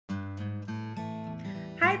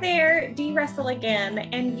there, Dee Russell again,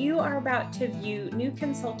 and you are about to view New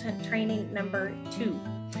Consultant Training number 2.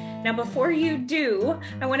 Now, before you do,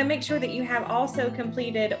 I want to make sure that you have also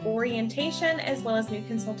completed orientation as well as New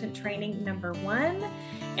Consultant Training number 1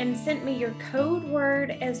 and sent me your code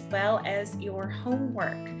word as well as your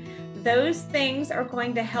homework. Those things are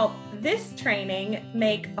going to help this training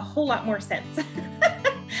make a whole lot more sense.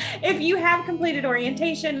 If you have completed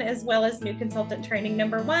orientation as well as New Consultant Training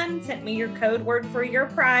number 1, sent me your code word for your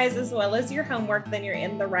prize as well as your homework, then you're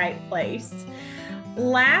in the right place.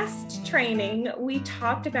 Last training, we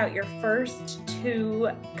talked about your first 2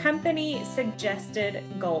 company suggested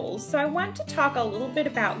goals. So I want to talk a little bit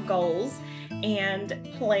about goals and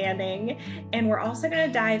planning, and we're also going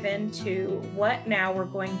to dive into what now we're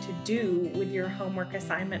going to do with your homework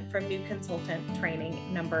assignment from New Consultant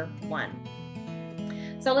Training number 1.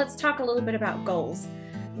 So let's talk a little bit about goals.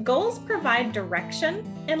 Goals provide direction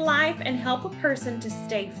in life and help a person to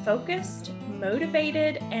stay focused,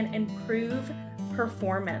 motivated, and improve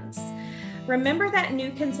performance. Remember that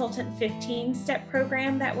New Consultant 15-step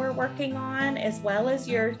program that we're working on, as well as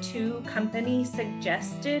your 2 company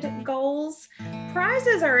suggested goals?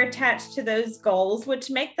 Prizes are attached to those goals, which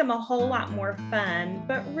make them a whole lot more fun,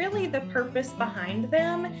 but really the purpose behind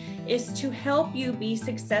them is to help you be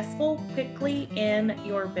successful quickly in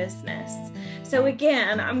your business. So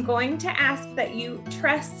again, I'm going to ask that you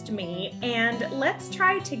trust me and let's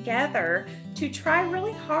try together to try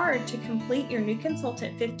really hard to complete your New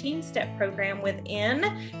Consultant 15-step program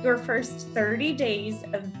within your first 30 days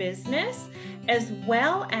of business, as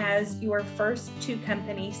well as your first 2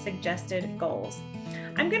 company suggested goals.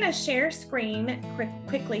 I'm going to share screen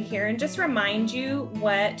quickly here and just remind you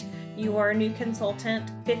what your New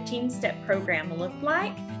Consultant 15-step program will look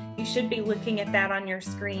like. You should be looking at that on your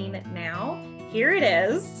screen now. Here it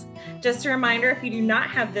is. Just a reminder, if you do not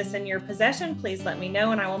have this in your possession, please let me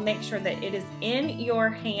know and I will make sure that it is in your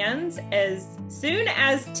hands as soon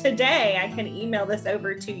as today. I can email this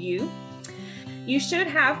over to you. You should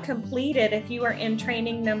have completed, if you are in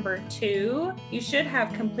training number 2, you should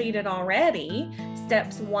have completed already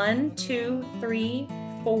steps 1, 2, 3,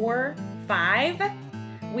 4, 5.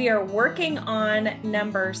 We are working on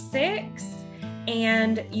number 6.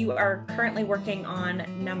 And you are currently working on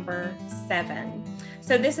number 7.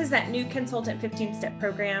 So this is that New Consultant 15-step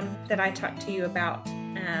program that I talked to you about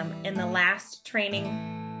in the last training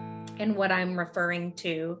and what I'm referring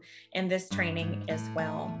to in this training as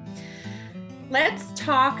well. Let's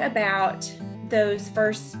talk about those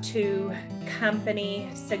first 2 company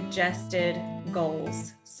suggested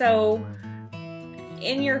goals. So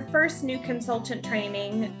in your first New Consultant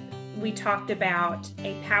training, we talked about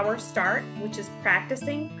a power start, which is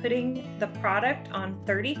practicing putting the product on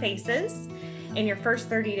 30 faces in your first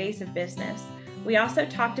 30 days of business. We also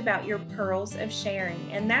talked about your pearls of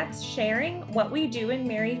sharing, and that's sharing what we do in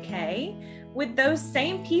Mary Kay with those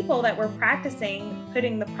same people that were practicing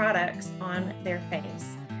putting the products on their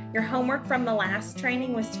face. Your homework from the last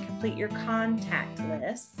training was to complete your contact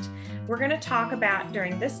list. We're going to talk about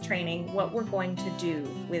during this training what we're going to do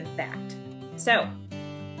with that. So,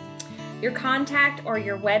 your contact or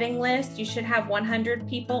your wedding list, you should have 100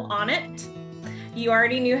 people on it. You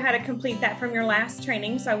already knew how to complete that from your last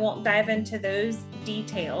training, so I won't dive into those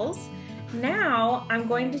details. Now, I'm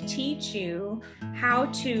going to teach you how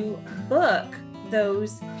to book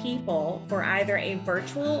those people for either a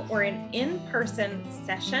virtual or an in-person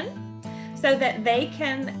session so that they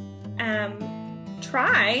can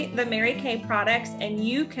try the Mary Kay products and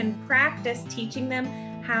you can practice teaching them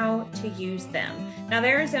how to use them. Now,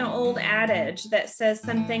 there's an old adage that says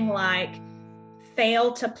something like,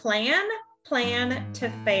 fail to plan, plan to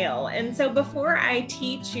fail. And so before I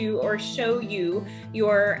teach you or show you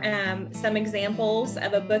your some examples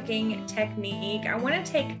of a booking technique, I want to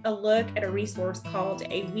take a look at a resource called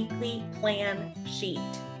a weekly plan sheet.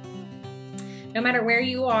 No matter where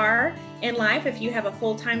you are in life, if you have a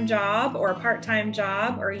full-time job or a part-time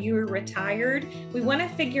job or you're retired, we want to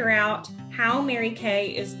figure out how Mary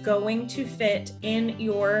Kay is going to fit in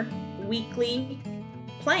your weekly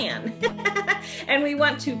plan. And we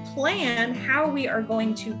want to plan how we are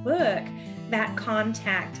going to book that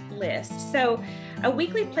contact list. So a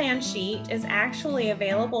weekly plan sheet is actually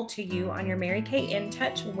available to you on your Mary Kay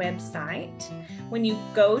InTouch website. When you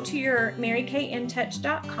go to your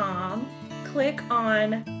marykayintouch.com, click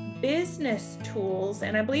on business tools,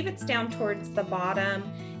 and I believe it's down towards the bottom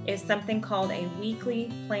is something called a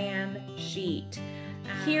weekly plan sheet.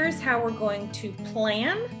 Here's how we're going to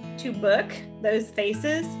plan to book those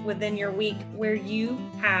faces within your week where you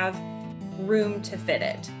have room to fit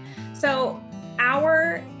it. So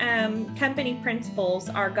our company principles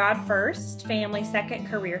are God first, family second,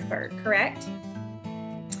 career third, correct?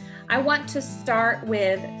 I want to start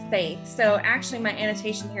with faith. So actually my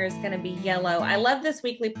annotation here is going to be yellow. I love this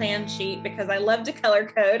weekly plan sheet because I love to color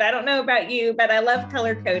code. I don't know about you, but I love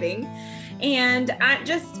color coding. And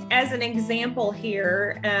just as an example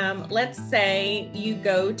here, let's say you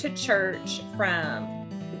go to church from,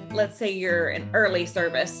 let's say you're an early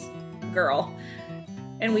service girl,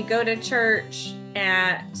 and we go to church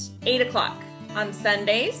at 8 o'clock on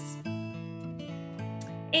Sundays.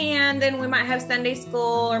 And then we might have Sunday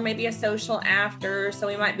school or maybe a social after. So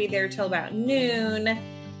we might be there till about noon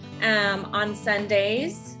on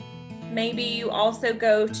Sundays. Maybe you also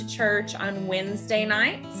go to church on Wednesday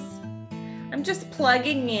nights. I'm just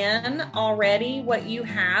plugging in already what you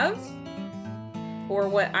have or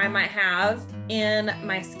what I might have in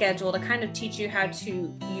my schedule to kind of teach you how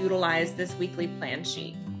to utilize this weekly plan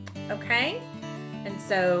sheet. Okay? And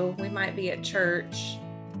so we might be at church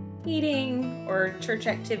eating or church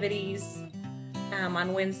activities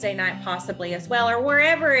on Wednesday night possibly as well, or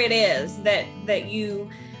wherever it is that you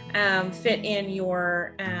fit in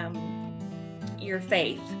your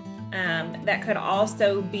faith. That could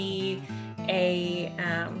also be a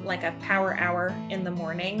like a power hour in the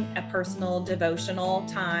morning, a personal devotional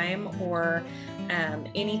time, or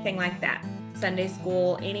anything like that. Sunday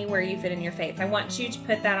school, anywhere you fit in your faith. I want you to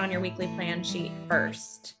put that on your weekly plan sheet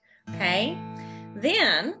first. Okay.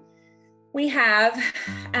 Then we have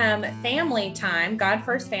family time. God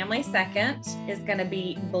first, family second is going to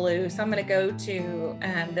be blue. So I'm going to go to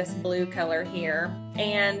this blue color here.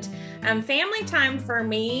 And family time for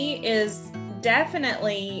me is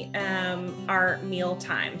definitely our meal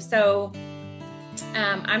time. So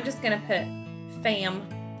I'm just going to put fam.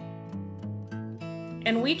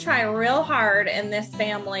 And we try real hard in this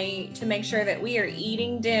family to make sure that we are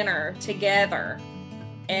eating dinner together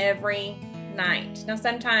every night. Now,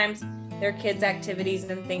 sometimes there are kids' activities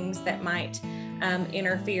and things that might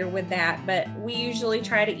interfere with that, but we usually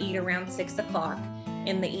try to eat around 6 o'clock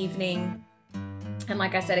in the evening. And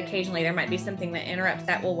like I said, occasionally there might be something that interrupts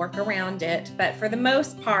that. We'll work around it. But for the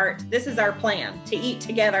most part, this is our plan, to eat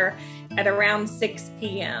together at around 6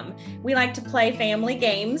 p.m. We like to play family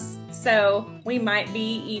games. So we might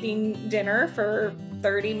be eating dinner for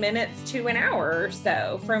 30 minutes to an hour or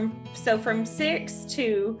so. From 6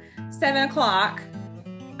 to 7 o'clock,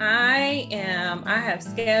 I have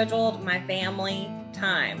scheduled my family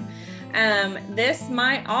time. This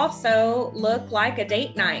might also look like a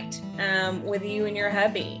date night with you and your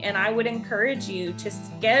hubby. And I would encourage you to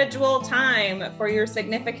schedule time for your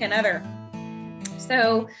significant other.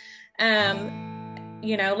 So,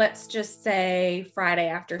 let's just say Friday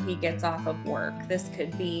after he gets off of work, this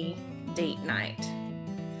could be date night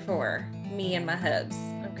for me and my hubs.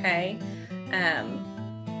 Okay.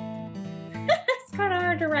 It's kind of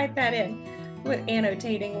hard to write that in with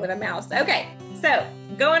annotating with a mouse. Okay. So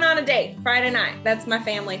going on a date Friday night, that's my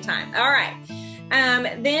family time. All right.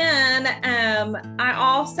 Then I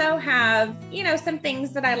also have, some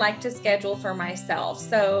things that I like to schedule for myself.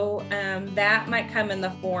 So that might come in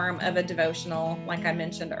the form of a devotional, like I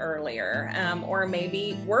mentioned earlier, or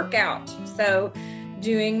maybe workout. So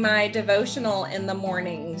doing my devotional in the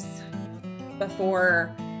mornings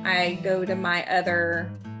before I go to my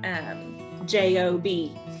other job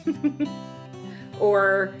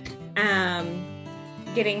or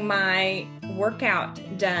getting my workout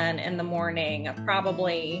done in the morning. I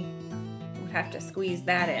probably would have to squeeze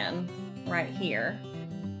that in right here.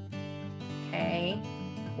 Okay,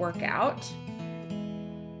 workout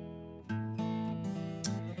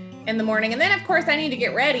in the morning. And then of course I need to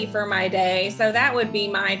get ready for my day. So that would be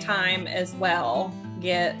my time as well.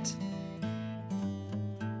 Get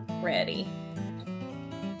ready.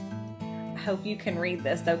 I hope you can read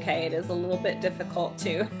this okay. It is a little bit difficult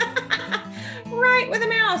to write with a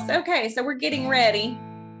mouse. Okay, so we're getting ready,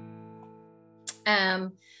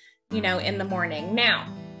 in the morning. Now,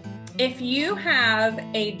 if you have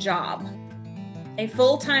a job, a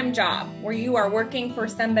full-time job where you are working for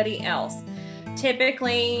somebody else,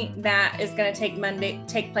 typically that is going to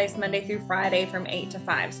take place Monday through Friday from 8 to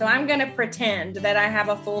 5. So I'm going to pretend that I have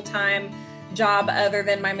a full-time job other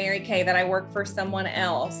than my Mary Kay, that I work for someone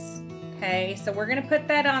else. Okay, so we're going to put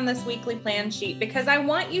that on this weekly plan sheet because I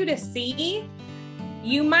want you to see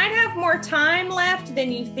you might have more time left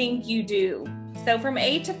than you think you do. So from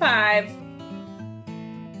 8 to 5,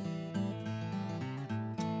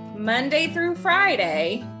 Monday through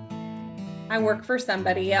Friday, I work for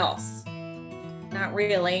somebody else. Not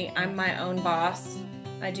really, I'm my own boss.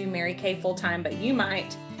 I do Mary Kay full time, but you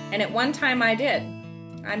might. And at one time I did.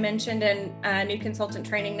 I mentioned in New Consultant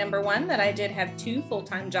Training number 1 that I did have 2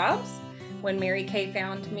 full-time jobs when Mary Kay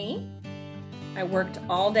found me. I worked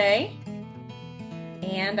all day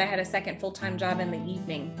and I had a second full-time job in the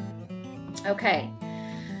evening. Okay,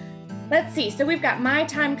 let's see. So we've got my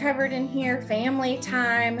time covered in here, family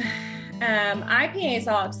time. IPAs,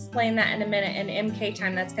 I'll explain that in a minute, and MK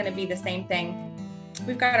time, that's going to be the same thing.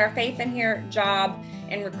 We've got our faith in here, job,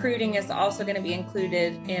 and recruiting is also going to be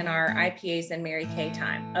included in our IPAs and Mary Kay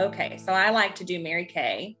time. Okay, so I like to do Mary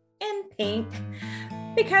Kay in pink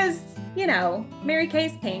because, you know, Mary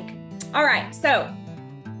Kay's pink. All right, so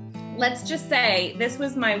let's just say this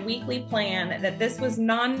was my weekly plan, that this was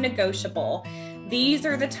non-negotiable. These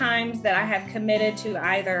are the times that I have committed to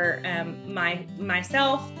either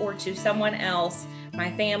myself or to someone else,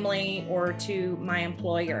 my family, or to my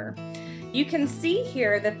employer. You can see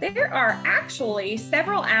here that there are actually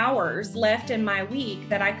several hours left in my week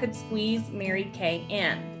that I could squeeze Mary Kay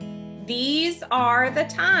in. These are the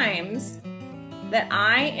times that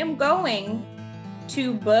I am going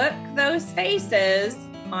to book those faces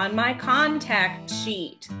on my contact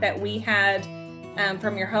sheet that we had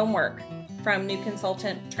from your homework from New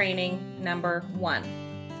Consultant Training number 1.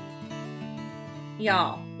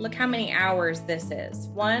 Y'all, look how many hours this is.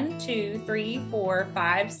 1, 2, 3, 4,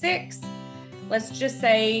 5, 6. Let's just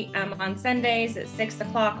say on Sundays at 6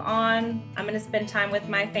 o'clock on, I'm going to spend time with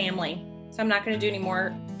my family. So I'm not going to do any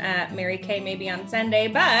more Mary Kay maybe on Sunday,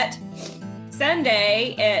 but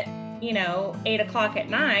Sunday at 8 o'clock at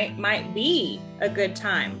night might be a good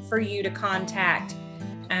time for you to contact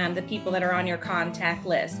the people that are on your contact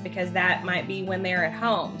list, because that might be when they're at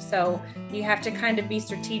home. So you have to kind of be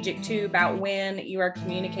strategic too about when you are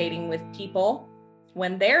communicating with people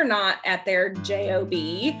when they're not at their job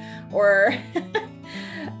or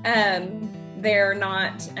they're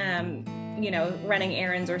not running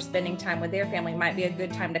errands or spending time with their family. Might be a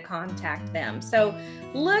good time to contact them. So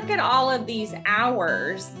look at all of these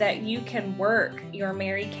hours that you can work your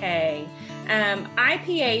Mary Kay.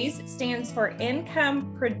 IPAs stands for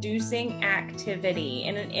income producing activity,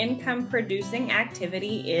 and an income producing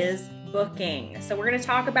activity is booking. So we're going to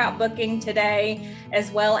talk about booking today,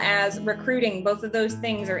 as well as recruiting. Both of those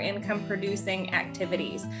things are income producing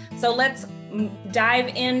activities. So let's dive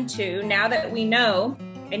into, now that we know,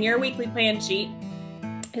 and your weekly plan sheet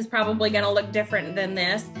is probably going to look different than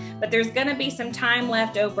this, but there's going to be some time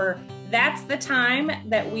left over. That's the time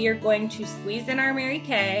that we are going to squeeze in our Mary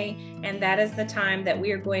Kay, and that is the time that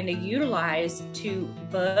we are going to utilize to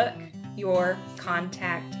book your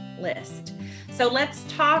contact list. So let's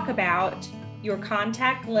talk about your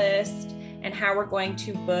contact list and how we're going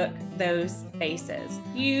to book those faces.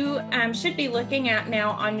 You should be looking at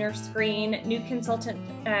now on your screen the new consultant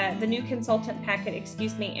packet,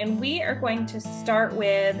 and we are going to start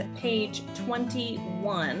with page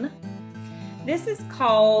 21. This is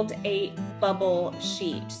called a bubble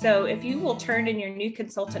sheet. So if you will turn in your new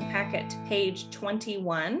consultant packet to page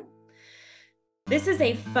 21, this is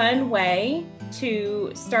a fun way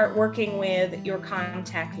to start working with your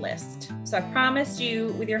contact list. So I promised you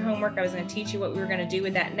with your homework, I was going to teach you what we were going to do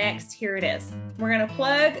with that next. Here it is. We're going to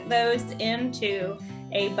plug those into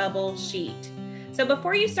a bubble sheet. So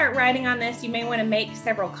before you start writing on this, you may want to make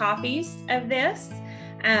several copies of this.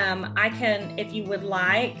 I can, if you would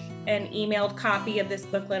like an emailed copy of this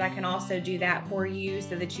booklet, I can also do that for you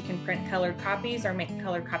so that you can print colored copies or make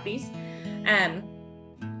colored copies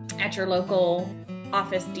at your local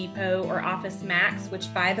Office Depot or Office Max,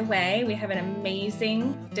 which, by the way, we have an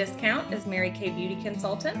amazing discount as Mary Kay Beauty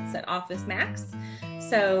Consultants at Office Max.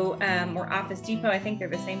 So, or Office Depot, I think they're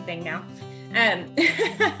the same thing now.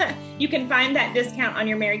 You can find that discount on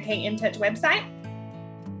your Mary Kay In Touch website.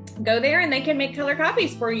 Go there and they can make color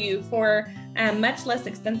copies for you for much less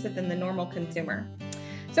expensive than the normal consumer.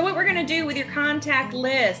 So what we're going to do with your contact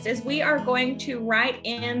list is we are going to write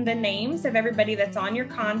in the names of everybody that's on your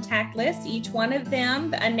contact list, each one of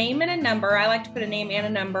them, a name and a number. I like to put a name and a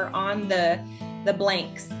number on the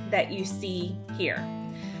blanks that you see here.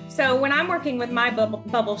 So when I'm working with my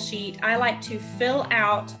bubble sheet, I like to fill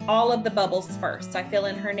out all of the bubbles first. I fill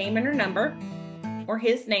in her name and her number, or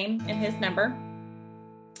his name and his number.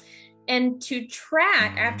 And to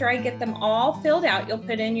track, after I get them all filled out, you'll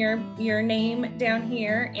put in your name down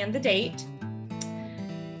here and the date.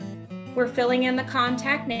 We're filling in the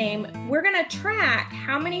contact name. We're going to track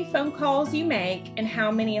how many phone calls you make and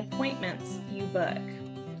how many appointments you book.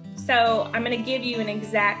 So I'm going to give you an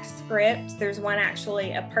exact script. There's one,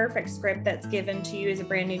 actually a perfect script that's given to you as a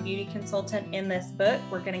brand new beauty consultant in this book.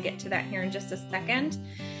 We're going to get to that here in just a second.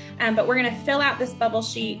 But we're going to fill out this bubble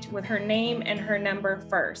sheet with her name and her number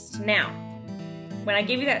first. Now, when I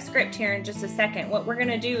give you that script here in just a second, what we're going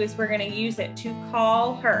to do is we're going to use it to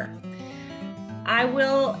call her. I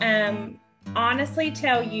will honestly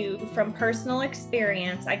tell you from personal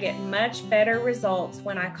experience, I get much better results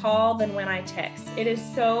when I call than when I text. It is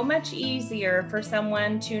so much easier for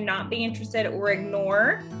someone to not be interested or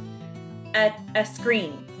ignore a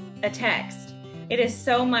screen, a text. It is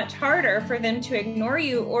so much harder for them to ignore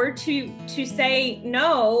you or to say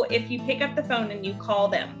no if you pick up the phone and you call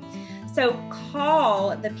them. So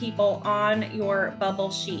call the people on your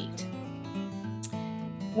bubble sheet.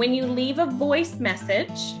 When you leave a voice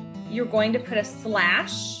message, you're going to put a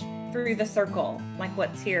slash through the circle, like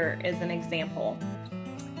what's here is an example.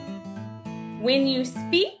 When you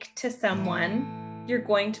speak to someone, you're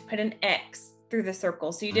going to put an X through the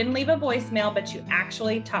circle. So you didn't leave a voicemail, but you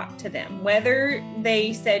actually talked to them. Whether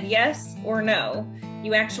they said yes or no,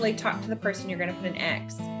 you actually talked to the person, you're going to put an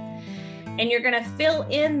X. And you're going to fill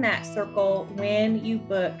in that circle when you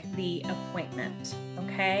book the appointment.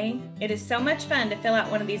 Okay? It is so much fun to fill out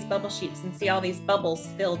one of these bubble sheets and see all these bubbles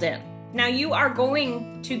filled in. Now you are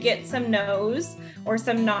going to get some no's or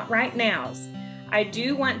some not right nows. I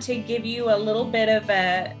do want to give you a little bit of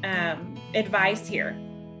advice here.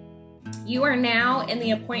 You are now in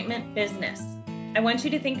the appointment business. I want you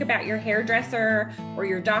to think about your hairdresser or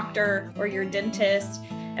your doctor or your dentist,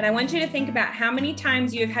 and I want you to think about how many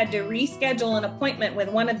times you've had to reschedule an appointment with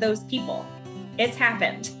one of those people. It's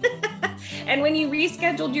happened. And when you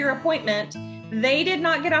rescheduled your appointment, they did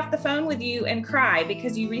not get off the phone with you and cry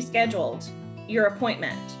because you rescheduled your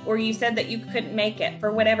appointment or you said that you couldn't make it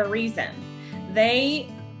for whatever reason. They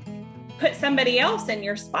put somebody else in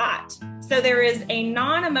your spot. So there is a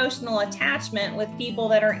non-emotional attachment with people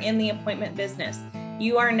that are in the appointment business.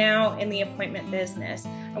 You are now in the appointment business.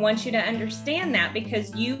 I want you to understand that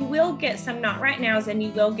because you will get some not right nows and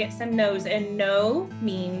you will get some no's, and no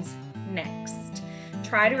means next.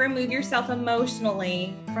 Try to remove yourself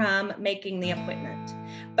emotionally from making the appointment.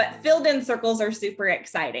 But filled in circles are super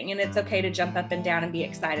exciting, and it's okay to jump up and down and be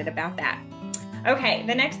excited about that. Okay,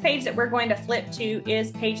 the next page that we're going to flip to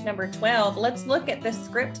is page number 12. Let's look at the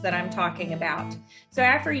script that I'm talking about. So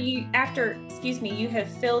after you have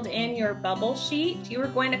filled in your bubble sheet, you are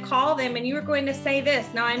going to call them and you are going to say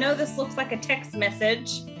this. Now I know this looks like a text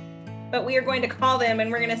message, but we are going to call them and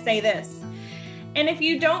we're going to say this. And if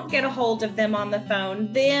you don't get a hold of them on the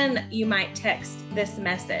phone, then you might text this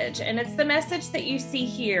message. And it's the message that you see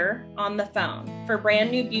here on the phone for brand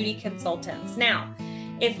new beauty consultants. Now,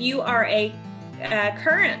 if you are a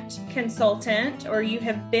current consultant or you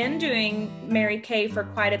have been doing Mary Kay for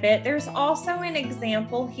quite a bit, there's also an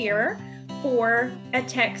example here for a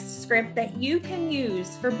text script that you can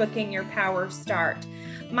use for booking your Power Start.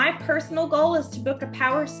 My personal goal is to book a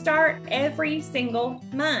Power Start every single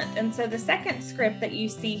month. And so the second script that you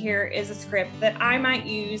see here is a script that I might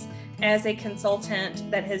use as a consultant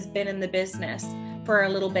that has been in the business for a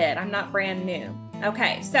little bit. I'm not brand new.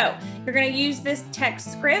 Okay, so you're going to use this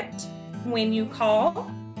text script when you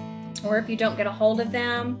call, or if you don't get a hold of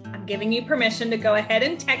them, I'm giving you permission to go ahead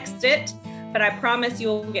and text it, but I promise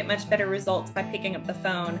you'll get much better results by picking up the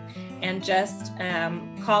phone and just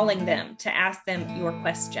calling them to ask them your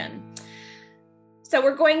question. So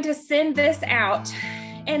we're going to send this out,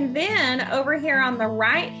 and then over here on the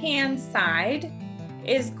right hand side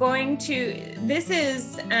is this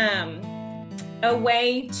is a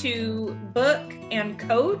way to book and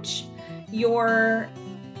coach your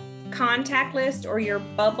contact list or your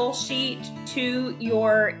bubble sheet to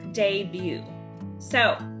your debut.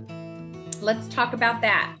 So let's talk about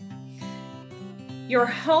that. Your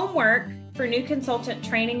homework for new consultant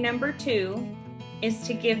training number 2 is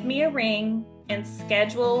to give me a ring and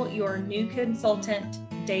schedule your new consultant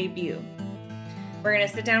debut. We're going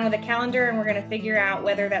to sit down with a calendar and we're going to figure out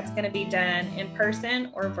whether that's going to be done in person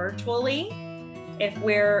or virtually. If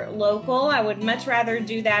we're local, I would much rather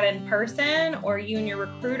do that in person, or you and your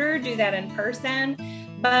recruiter do that in person.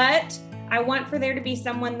 But I want for there to be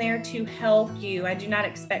someone there to help you. I do not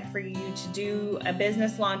expect for you to do a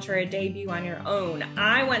business launch or a debut on your own.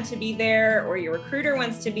 I want to be there, or your recruiter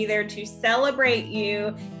wants to be there to celebrate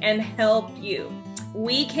you and help you.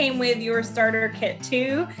 We came with your starter kit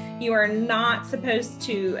too. You are not supposed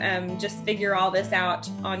to just figure all this out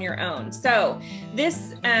on your own. So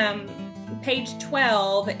this page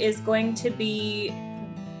 12 is going to be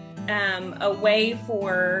a way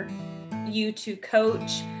for you to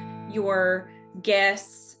coach your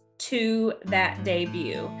guests to that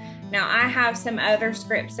debut. Now, I have some other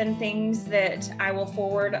scripts and things that I will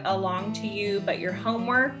forward along to you, but your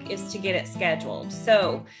homework is to get it scheduled.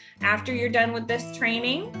 So after you're done with this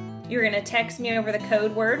training, you're going to text me over the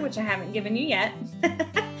code word, which I haven't given you yet.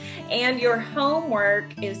 And your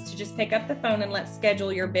homework is to just pick up the phone and let's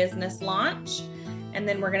schedule your business launch. And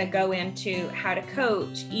then we're going to go into how to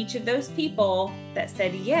coach each of those people that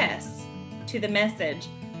said yes to the message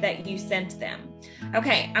that you sent them.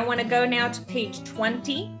 Okay, I want to go now to page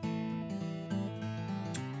 20.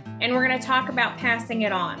 And we're going to talk about passing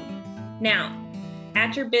it on. Now,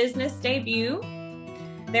 at your business debut,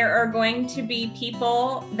 there are going to be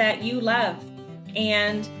people that you love,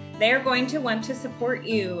 and they're going to want to support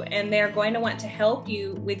you, and they're going to want to help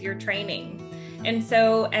you with your training. And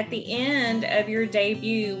so at the end of your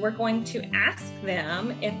debut, we're going to ask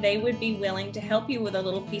them if they would be willing to help you with a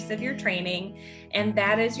little piece of your training, and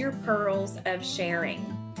that is your pearls of sharing.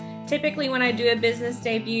 Typically, when I do a business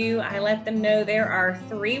debut, I let them know there are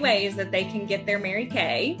 3 ways that they can get their Mary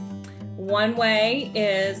Kay. One way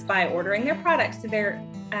is by ordering their products to their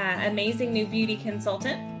amazing new beauty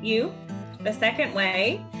consultant, you. The second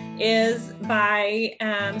way is by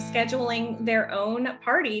scheduling their own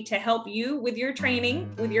party to help you with your training,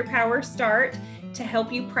 with your Power Start, to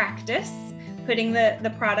help you practice putting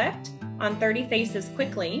the product on 30 faces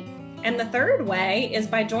quickly. And the third way is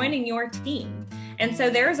by joining your team. And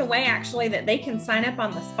so there's a way actually that they can sign up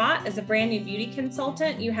on the spot as a brand new beauty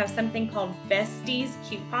consultant. You have something called Besties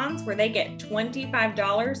coupons where they get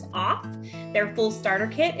 $25 off their full starter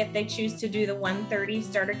kit. If they choose to do the 130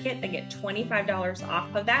 starter kit, they get $25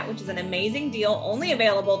 off of that, which is an amazing deal, only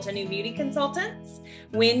available to new beauty consultants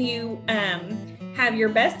when you have your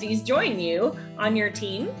besties join you on your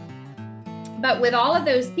team. But with all of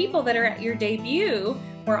those people that are at your debut,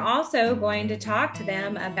 we're also going to talk to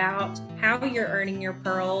them about how you're earning your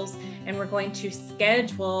pearls, and we're going to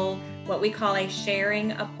schedule what we call a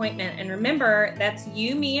sharing appointment. And remember, that's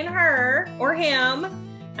you, me, and her, or him,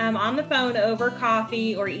 on the phone over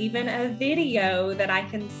coffee, or even a video that I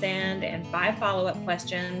can send, and 5 follow-up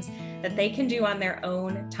questions that they can do on their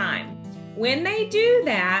own time. When they do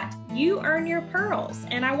that, you earn your pearls.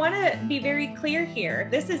 And I want to be very clear here.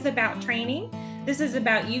 This is about training. This is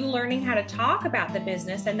about you learning how to talk about the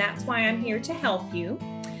business, and that's why I'm here to help you.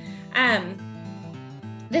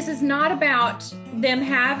 This is not about them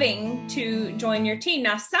having to join your team.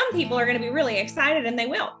 Now, some people are going to be really excited, and they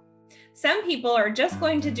will. Some people are just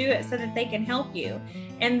going to do it so that they can help you,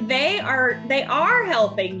 and they are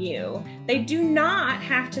helping you. They do not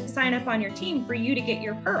have to sign up on your team for you to get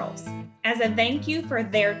your pearls. As a thank you for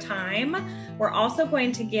their time, we're also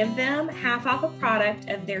going to give them half off a product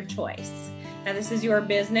of their choice. Now, this is your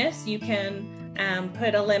business. You can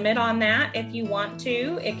put a limit on that if you want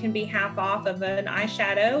to. It can be half off of an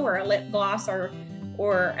eyeshadow or a lip gloss or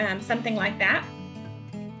something like that.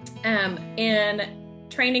 In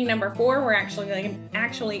training number 4, we're actually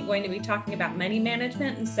going to be talking about money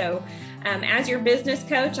management. And so as your business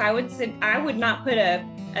coach, I would not put a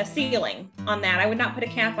ceiling on that. I would not put a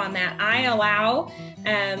cap on that. I allow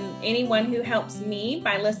anyone who helps me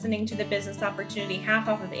by listening to the business opportunity half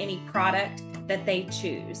off of any product that they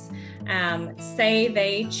choose. Say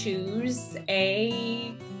they choose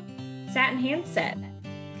a satin hand set.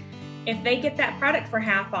 If they get that product for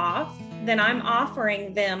half off, then I'm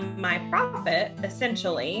offering them my profit,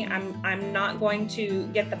 essentially. I'm not going to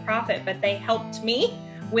get the profit, but they helped me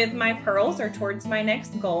with my pearls or towards my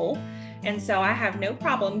next goal. And so I have no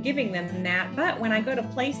problem giving them that. But when I go to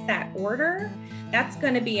place that order, that's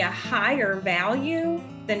going to be a higher value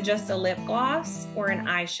than just a lip gloss or an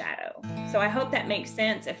eyeshadow. So I hope that makes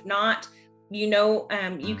sense. If not, you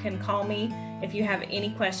can call me if you have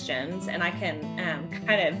any questions, and I can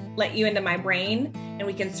kind of let you into my brain, and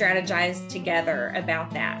we can strategize together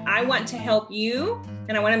about that. I want to help you,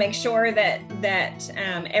 and I want to make sure that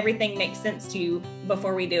everything makes sense to you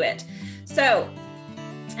before we do it. So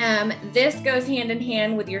this goes hand in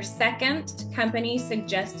hand with your second company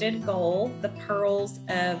suggested goal, the pearls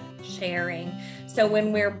of sharing. So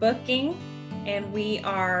when we're booking, and we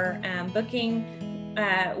are booking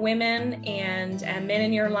women and men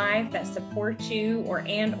in your life that support you, or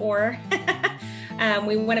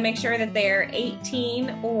we want to make sure that they're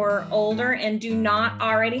 18 or older and do not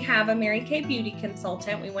already have a Mary Kay beauty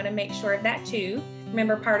consultant. We want to make sure of that too.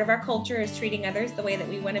 Remember, part of our culture is treating others the way that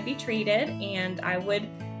we want to be treated, and I would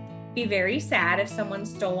be very sad if someone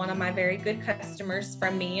stole one of my very good customers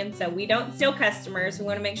from me. And so we don't steal customers. We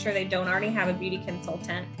want to make sure they don't already have a beauty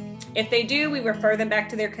consultant. If they do, we refer them back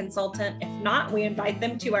to their consultant. If not, we invite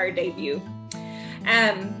them to our debut.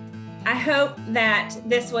 I hope that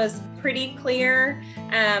this was pretty clear.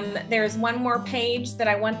 There's one more page that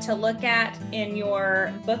I want to look at in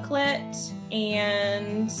your booklet.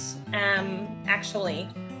 And actually,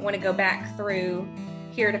 I want to go back through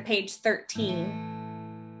here to page 13.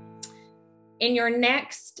 In your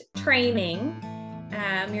next training,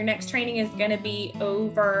 Your next training is going to be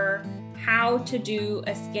over how to do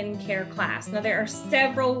a skincare class. Now, there are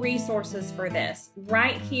several resources for this.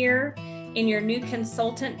 Right here in your new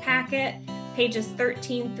consultant packet, pages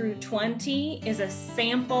 13 through 20 is a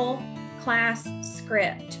sample class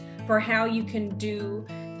script for how you can do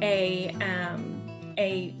a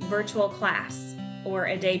virtual class or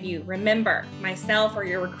a debut. Remember, myself or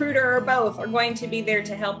your recruiter or both are going to be there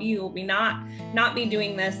to help you. You will be not be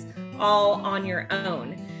doing this all on your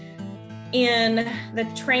own. In the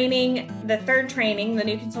training, the third training, the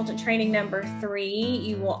new consultant training number 3,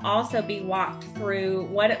 you will also be walked through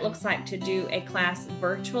what it looks like to do a class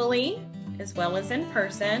virtually as well as in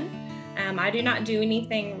person. I do not do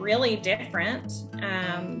anything really different.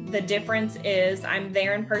 The difference is I'm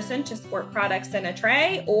there in person to squirt products in a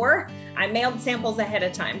tray, or I mailed samples ahead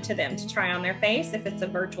of time to them to try on their face if it's a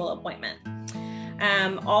virtual appointment.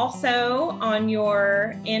 Also on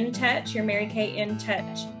your InTouch, your Mary Kay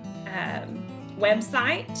InTouch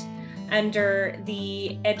website, under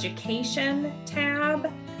the education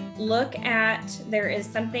tab, look at, there is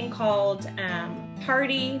something called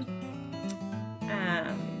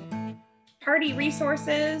party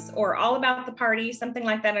resources, or all about the party, something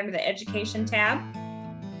like that, under the education tab.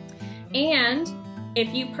 And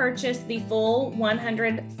if you purchase the full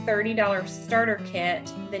 $130 starter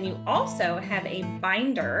kit, then you also have a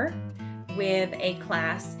binder with a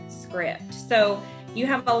class script. So you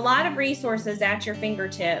have a lot of resources at your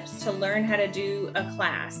fingertips to learn how to do a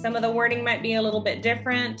class. Some of the wording might be a little bit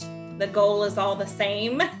different. The goal is all the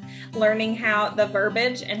same, learning how the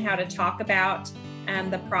verbiage and how to talk about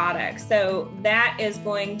the product. So that is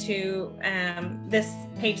going to, this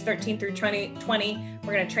page 13 through 20,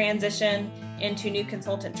 we're going to transition into new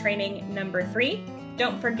consultant training number 3.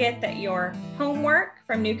 Don't forget that your homework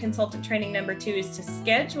from new consultant training number 2 is to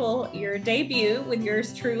schedule your debut with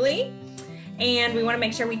yours truly. And we want to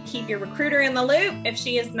make sure we keep your recruiter in the loop if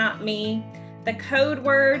she is not me. The code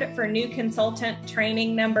word for new consultant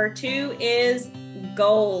training number 2 is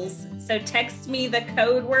goals. So text me the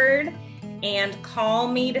code word and call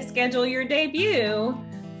me to schedule your debut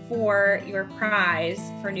for your prize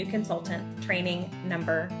for new consultant training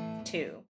number 2.